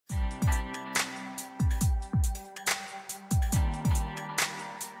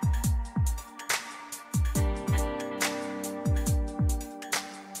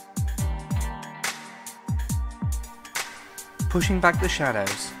Pushing back the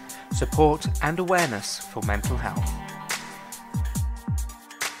shadows, support and awareness for mental health.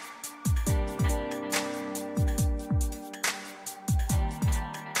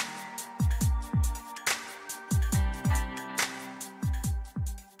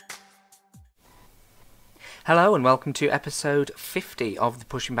 Hello and welcome to episode 50 of the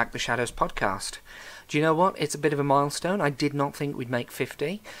Pushing Back the Shadows podcast. Do you know what? It's a bit of a milestone. I did not think we'd make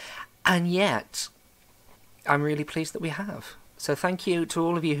 50, and yet I'm really pleased that we have. So thank you to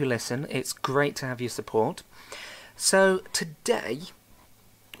all of you who listen. It's great to have your support. So today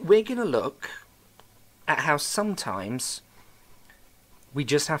we're going to look at how sometimes we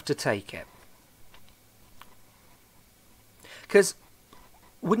just have to take it. Because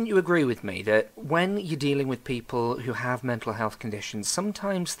wouldn't you agree with me that when you're dealing with people who have mental health conditions,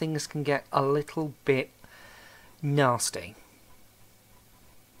 sometimes things can get a little bit nasty?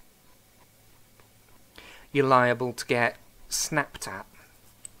 You're liable to get snapped at,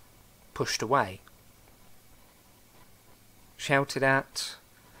 pushed away, shouted at,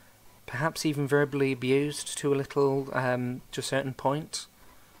 perhaps even verbally abused to a certain point.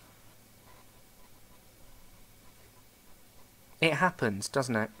 It happens,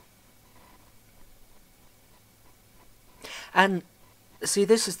 doesn't it? And see,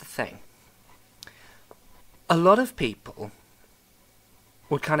 this is the thing. A lot of people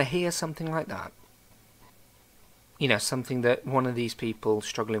would kind of hear something like that. You know, something that one of these people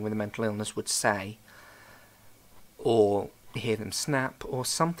struggling with a mental illness would say, or hear them snap, or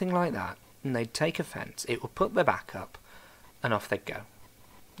something like that, and they'd take offence. It would put their back up, and off they'd go.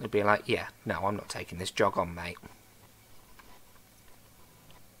 They'd be like, yeah, no, I'm not taking this jog on, mate.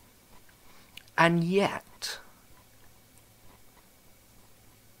 And yet,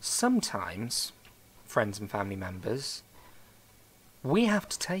 sometimes, friends and family members, we have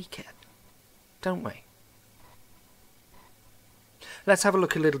to take it, don't we? Let's have a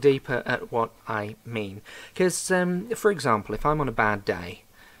look a little deeper at what I mean. Because, for example, if I'm on a bad day,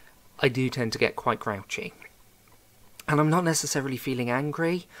 I do tend to get quite grouchy. And I'm not necessarily feeling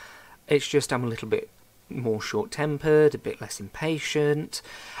angry, it's just I'm a little bit more short-tempered, a bit less impatient,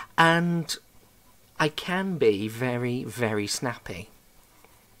 and I can be very, very snappy.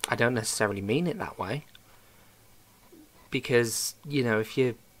 I don't necessarily mean it that way. Because, you know, if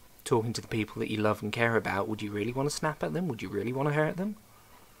you're talking to the people that you love and care about, would you really want to snap at them? Would you really want to hurt them?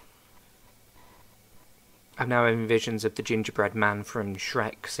 I'm now having visions of the gingerbread man from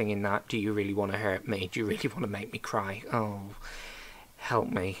Shrek singing that, "Do you really want to hurt me? Do you really want to make me cry? Oh, help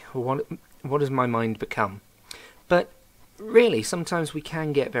me. What has my mind become?" But really, sometimes we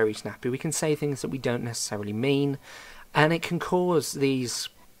can get very snappy. We can say things that we don't necessarily mean, and it can cause these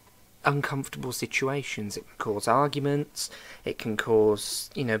uncomfortable situations. It can cause arguments, it can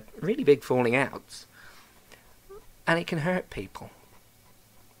cause, you know, really big falling outs, and it can hurt people.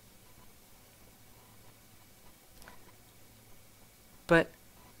 But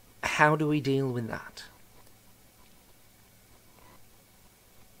how do we deal with that?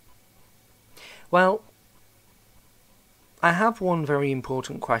 Well, I have one very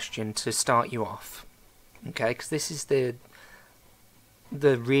important question to start you off, okay, because this is the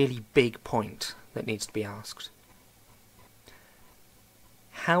really big point that needs to be asked.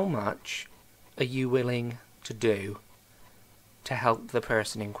 How much are you willing to do to help the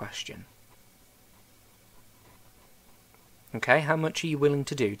person in question? Okay, how much are you willing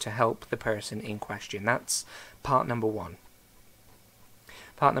to do to help the person in question? That's part number one.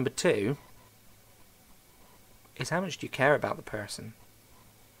 Part number two is how much do you care about the person?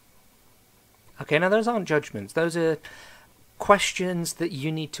 Okay, now those aren't judgments. Those are questions that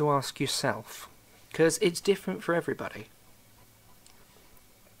you need to ask yourself, because it's different for everybody.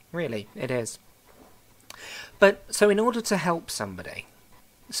 Really, it is. But, so in order to help somebody,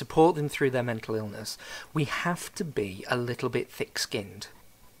 support them through their mental illness, we have to be a little bit thick-skinned.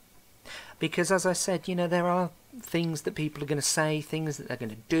 Because, as I said, you know, there are things that people are going to say, things that they're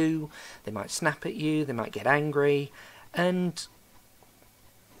going to do. They might snap at you, they might get angry, and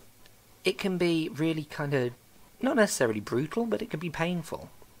it can be really kind of not necessarily brutal, but it can be painful.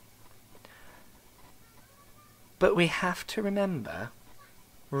 But we have to remember,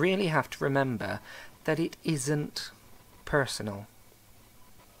 really have to remember, that it isn't personal.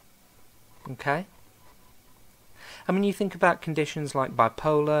 Okay? I mean, you think about conditions like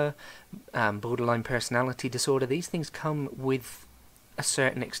bipolar, borderline personality disorder, these things come with a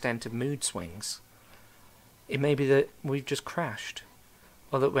certain extent of mood swings. It may be that we've just crashed,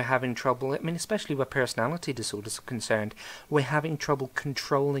 or that we're having trouble, I mean, especially where personality disorders are concerned, we're having trouble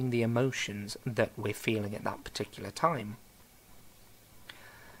controlling the emotions that we're feeling at that particular time.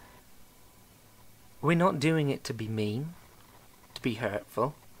 We're not doing it to be mean. to be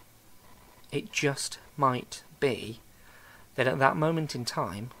hurtful. It just might be that at that moment in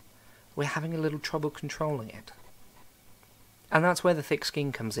time, we're having a little trouble controlling it. And that's where the thick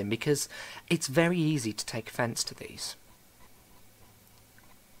skin comes in, because it's very easy to take offence to these.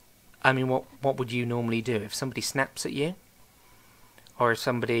 I mean, what would you normally do if somebody snaps at you? Or if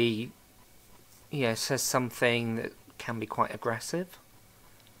somebody, says something that can be quite aggressive?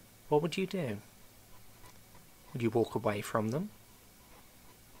 What would you do? Would you walk away from them?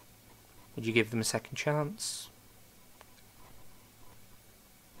 Would you give them a second chance?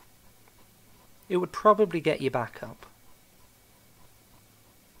 It would probably get you back up.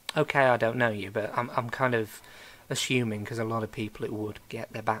 Okay, I don't know you, but I'm kind of assuming, because a lot of people it would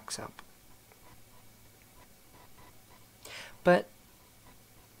get their backs up. But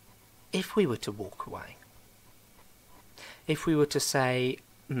if we were to walk away, if we were to say,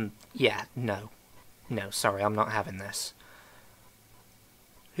 no, sorry, I'm not having this,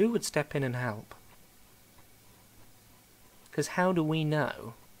 who would step in and help? Because how do we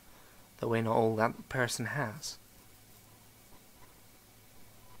know that we're not all that person has?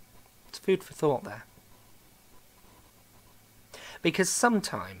 It's food for thought there. Because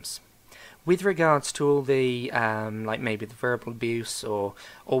sometimes, with regards to all the, like maybe the verbal abuse or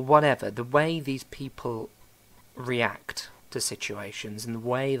whatever, the way these people react to situations and the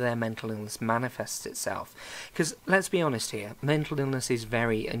way their mental illness manifests itself, because let's be honest here, mental illness is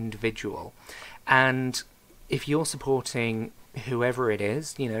very individual, and if you're supporting whoever it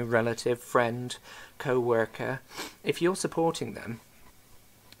is, relative, friend, co-worker, if you're supporting them,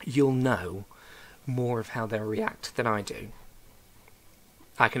 you'll know more of how they'll react than I do.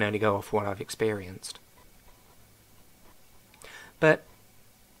 I can only go off what I've experienced. But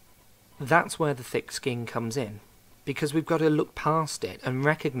that's where the thick skin comes in, because we've got to look past it and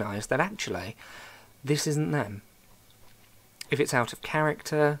recognise that actually this isn't them. If it's out of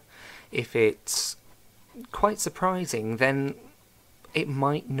character, if it's quite surprising, then it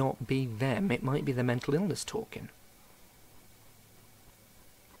might not be them, it might be the mental illness talking.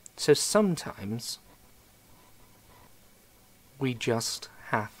 So sometimes we just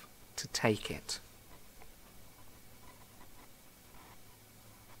have to take it.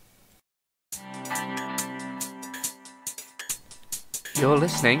 You're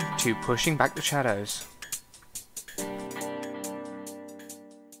listening to Pushing Back the Shadows.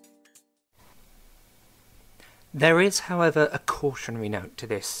 There is, however, a cautionary note to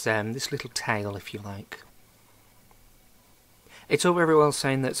this little tale, if you like. It's all very well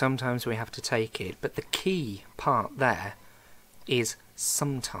saying that sometimes we have to take it, but the key part there is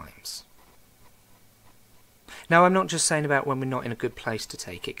sometimes. Now, I'm not just saying about when we're not in a good place to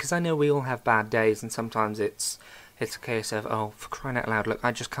take it, because I know we all have bad days, and sometimes it's a case of, oh, for crying out loud, look,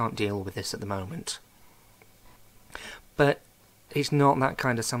 I just can't deal with this at the moment. But it's not that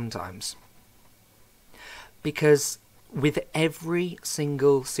kind of sometimes. Because with every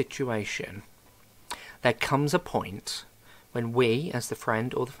single situation, there comes a point when we, as the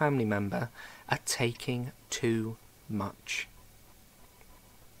friend or the family member, are taking too much.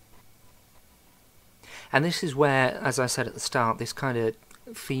 And this is where, as I said at the start, this kind of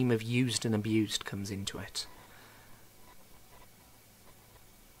theme of used and abused comes into it.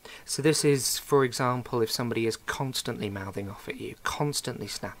 So this is, for example, if somebody is constantly mouthing off at you, constantly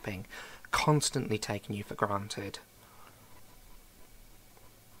snapping, constantly taking you for granted.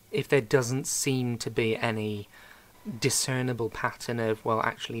 If there doesn't seem to be any discernible pattern of, well,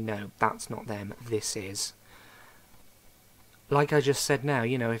 actually, no, that's not them, this is. Like I just said now,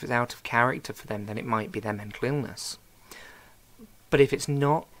 if it's out of character for them, then it might be their mental illness. But if it's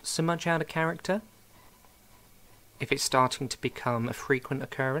not so much out of character, if it's starting to become a frequent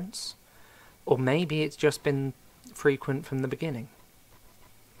occurrence, or maybe it's just been frequent from the beginning,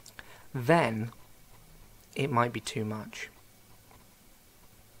 then it might be too much.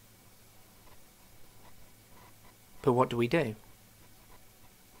 But what do we do?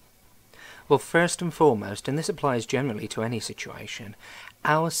 Well, first and foremost, and this applies generally to any situation,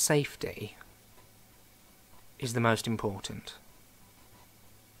 our safety is the most important.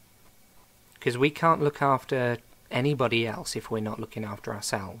 Because we can't look after anybody else if we're not looking after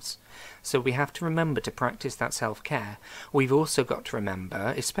ourselves. So we have to remember to practice that self-care. We've also got to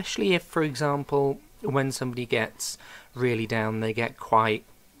remember, especially if, for example, when somebody gets really down, they get quite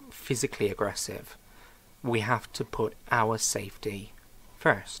physically aggressive, we have to put our safety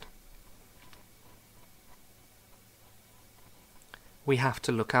first. We have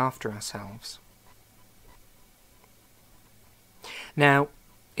to look after ourselves. Now,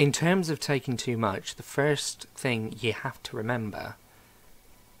 in terms of taking too much, the first thing you have to remember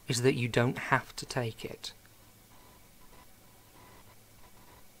is that you don't have to take it.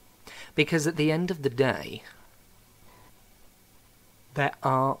 Because at the end of the day, there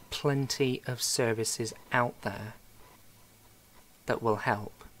are plenty of services out there that will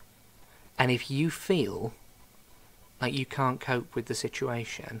help. And if you feel like you can't cope with the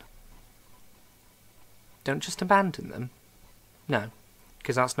situation, don't just abandon them. No,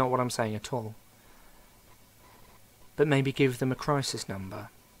 because that's not what I'm saying at all. But maybe give them a crisis number.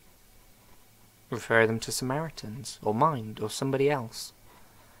 Refer them to Samaritans, or Mind, or somebody else.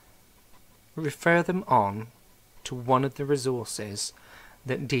 Refer them on to one of the resources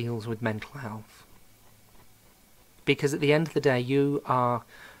that deals with mental health. Because at the end of the day, you are,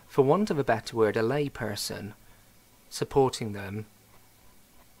 for want of a better word, a lay person supporting them.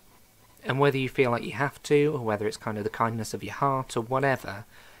 And whether you feel like you have to, or whether it's kind of the kindness of your heart, or whatever,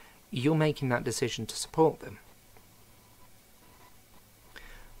 you're making that decision to support them.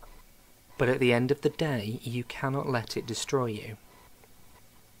 But at the end of the day, you cannot let it destroy you.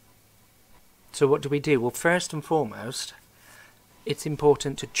 So what do we do? Well, first and foremost, it's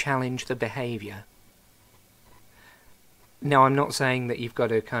important to challenge the behaviour. Now, I'm not saying that you've got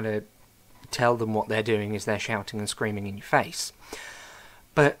to kind of tell them what they're doing as they're shouting and screaming in your face.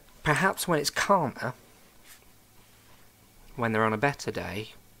 But perhaps when it's calmer, when they're on a better day,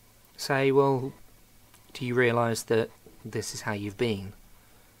 say, well, do you realise that this is how you've been?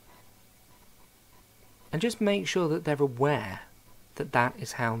 And just make sure that they're aware that that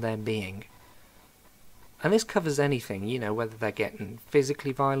is how they're being. And this covers anything, you know, whether they're getting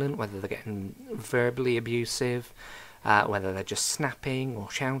physically violent, whether they're getting verbally abusive, whether they're just snapping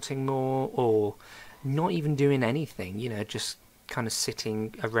or shouting more, or not even doing anything, you know, just kind of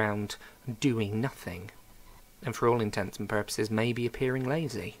sitting around doing nothing. And for all intents and purposes, maybe appearing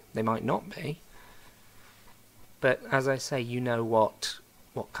lazy. They might not be. But as I say, you know what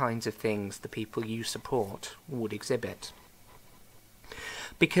kinds of things the people you support would exhibit.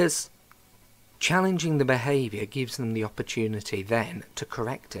 Because challenging the behaviour gives them the opportunity then to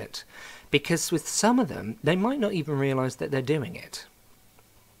correct it. Because with some of them, they might not even realise that they're doing it.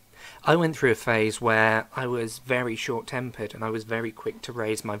 I went through a phase where I was very short-tempered and I was very quick to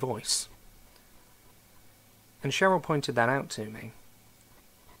raise my voice. And Cheryl pointed that out to me.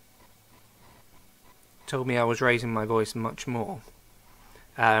 Told me I was raising my voice much more.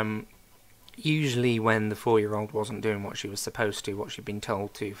 Usually when the 4-year-old wasn't doing what she was supposed to, what she'd been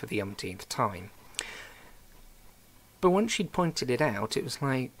told to for the umpteenth time. But once she'd pointed it out, it was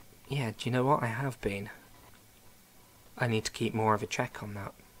like, yeah, do you know what? I have been. I need to keep more of a check on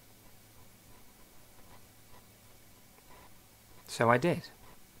that. So I did.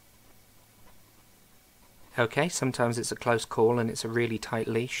 Okay, sometimes it's a close call and it's a really tight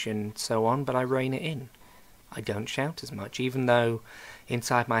leash and so on, but I rein it in. I don't shout as much, even though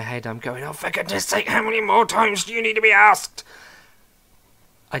inside my head I'm going, oh, for goodness sake, how many more times do you need to be asked?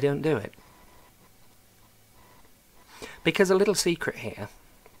 I don't do it. Because a little secret here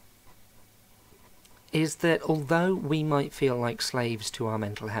is that although we might feel like slaves to our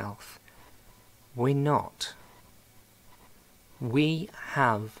mental health, we're not. We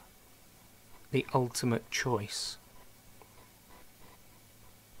have the ultimate choice.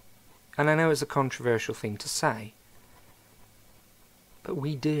 And I know it's a controversial thing to say, but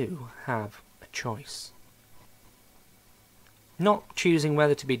we do have a choice. Not choosing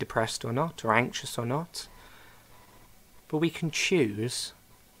whether to be depressed or not, or anxious or not, but we can choose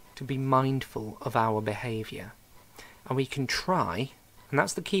to be mindful of our behaviour. And we can try, and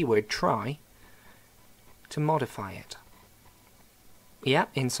that's the key word, try, to modify it. Yeah,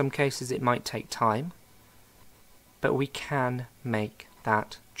 in some cases it might take time, but we can make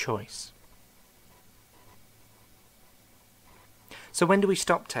that choice. So when do we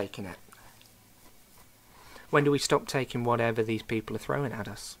stop taking it? When do we stop taking whatever these people are throwing at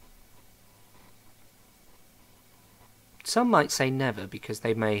us? Some might say never, because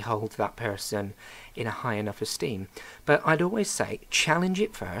they may hold that person in a high enough esteem. But I'd always say challenge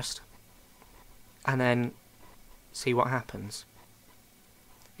it first, and then see what happens.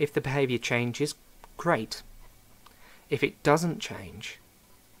 If the behaviour changes, great. If it doesn't change,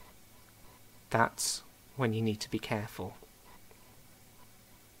 that's when you need to be careful.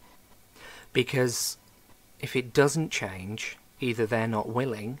 Because if it doesn't change, either they're not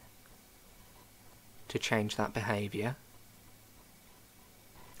willing to change that behaviour,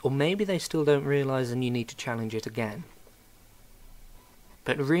 or maybe they still don't realise and you need to challenge it again.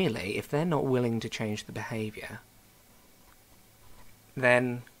 But really, if they're not willing to change the behaviour,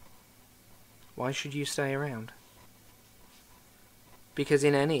 then why should you stay around? Because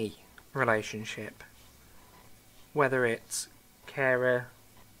in any relationship, whether it's carer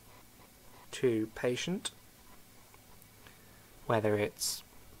to patient, whether it's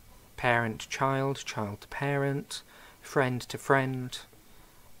parent to child, child to parent, friend to friend,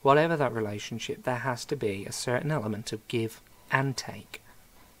 whatever that relationship, there has to be a certain element of give and take.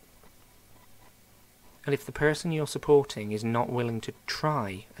 And if the person you're supporting is not willing to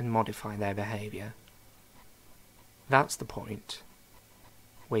try and modify their behaviour, that's the point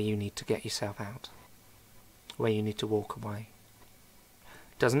where you need to get yourself out, where you need to walk away.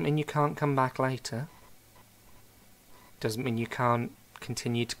 Doesn't mean you can't come back later. Doesn't mean you can't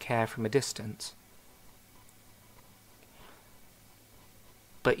continue to care from a distance.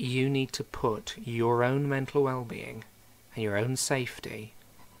 But you need to put your own mental well-being and your own safety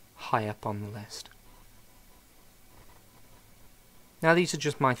high up on the list. Now, these are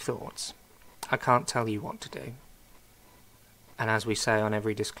just my thoughts. I can't tell you what to do. And as we say on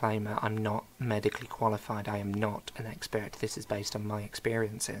every disclaimer, I'm not medically qualified. I am not an expert. This is based on my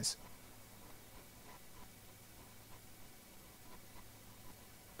experiences.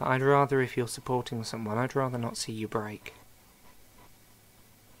 But I'd rather, if you're supporting someone, I'd rather not see you break.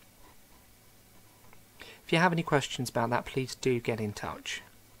 If you have any questions about that, please do get in touch,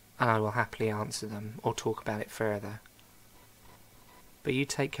 and I will happily answer them or talk about it further. But you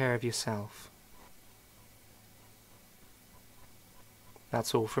take care of yourself.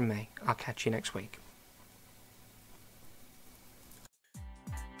 That's all from me. I'll catch you next week.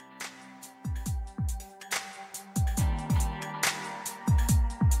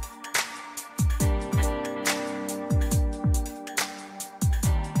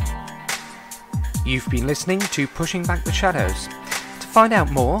 You've been listening to Pushing Back the Shadows. To find out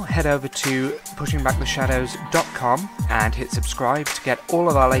more, head over to pushingbacktheshadows.com and hit subscribe to get all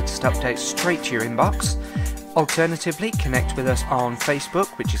of our latest updates straight to your inbox. Alternatively, connect with us on Facebook,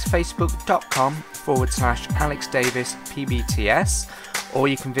 which is facebook.com/AlexDavisPBTS, or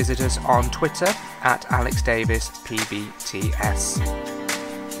you can visit us on Twitter at AlexDavisPBTS.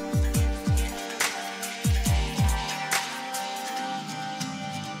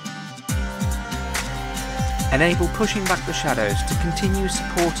 Enable Pushing Back the Shadows to continue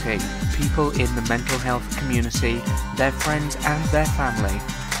supporting people in the mental health community, their friends and their family.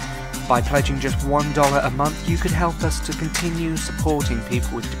 By pledging just $1 a month, you could help us to continue supporting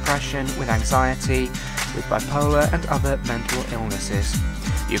people with depression, with anxiety, with bipolar and other mental illnesses.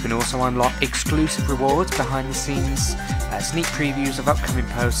 You can also unlock exclusive rewards, behind the scenes, sneak previews of upcoming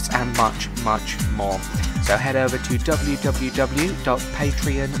posts and much, much more. So head over to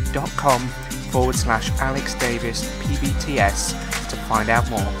www.patreon.com/AlexDavisPBTS to find out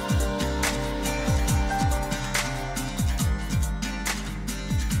more.